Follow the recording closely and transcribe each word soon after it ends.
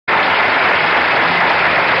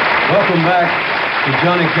Welcome back to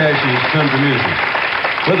Johnny Cash's Country Music.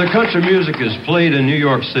 Whether country music is played in New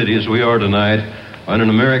York City, as we are tonight, or in an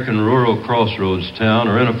American rural crossroads town,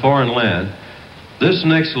 or in a foreign land, this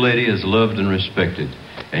next lady is loved and respected,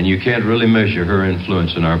 and you can't really measure her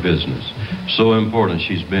influence in our business. So important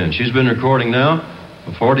she's been. She's been recording now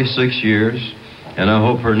for 46 years, and I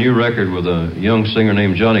hope her new record with a young singer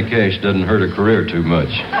named Johnny Cash doesn't hurt her career too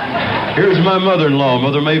much. Here's my mother-in-law,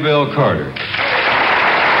 Mother Maybelle Carter.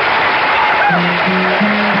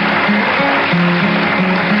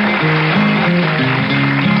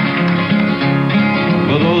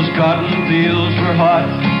 Well, those cotton fields were hot,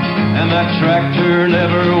 and that tractor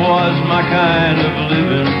never was my kind of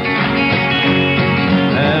living.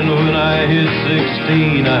 And when I hit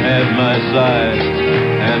 16, I had my sight,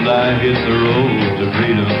 and I hit the road to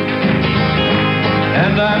freedom.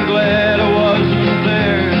 And I'm glad I wasn't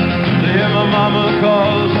there to hear my mama,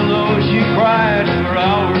 'cause I know she cried for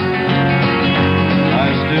hours. I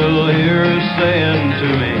still hear her saying to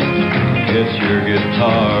me, "Get your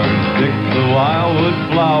guitar and pick the wildwood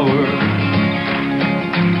flower."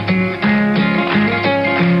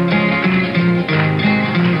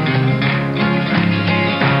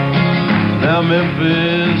 Now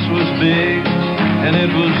Memphis was big, and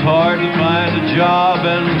it was hard to find a job,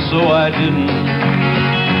 and so I didn't.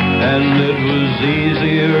 And it was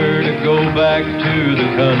easier to go back to the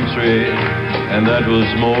country, and that was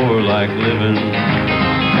more like living.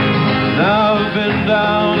 Now I've been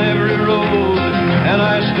down every road, and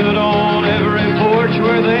I stood on every porch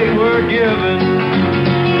where they were giving.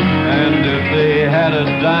 And if they had a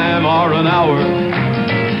dime or an hour,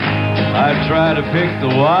 I'd try to pick the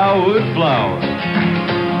wildwood flower.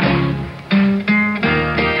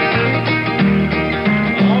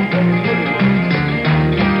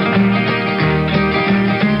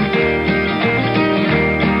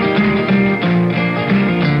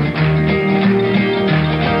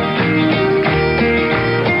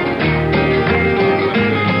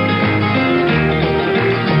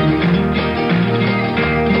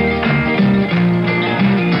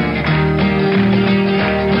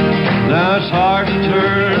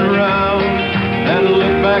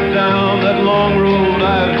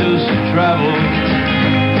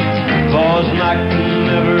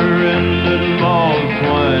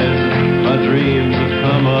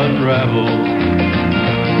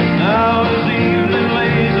 Now as evening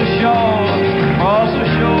lays a shawl across the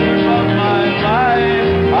shoulders of my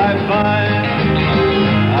life, I find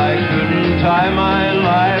I couldn't tie my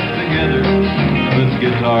life together with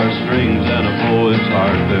guitar strings and a poet's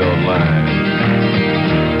heartfelt line.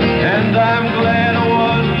 And I'm glad I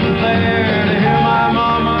wasn't there to hear my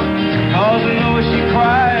mama, 'cause I know she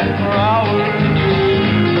cried for hours.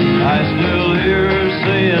 I still hear her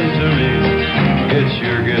saying to me, "Get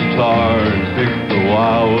your guitar and pick the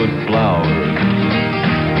wildwood flower."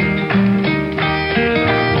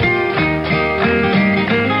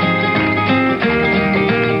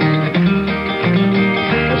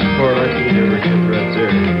 That's the part I can't ever get right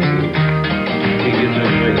there. Can't get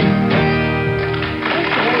them fingers.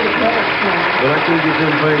 But I can't get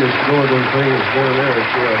them fingers to go with them fingers down there,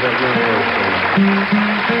 so I got my hands.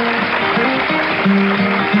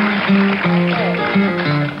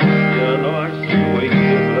 Yeah, I know I can see the way you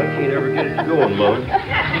did, but I can't ever get it going, Mom.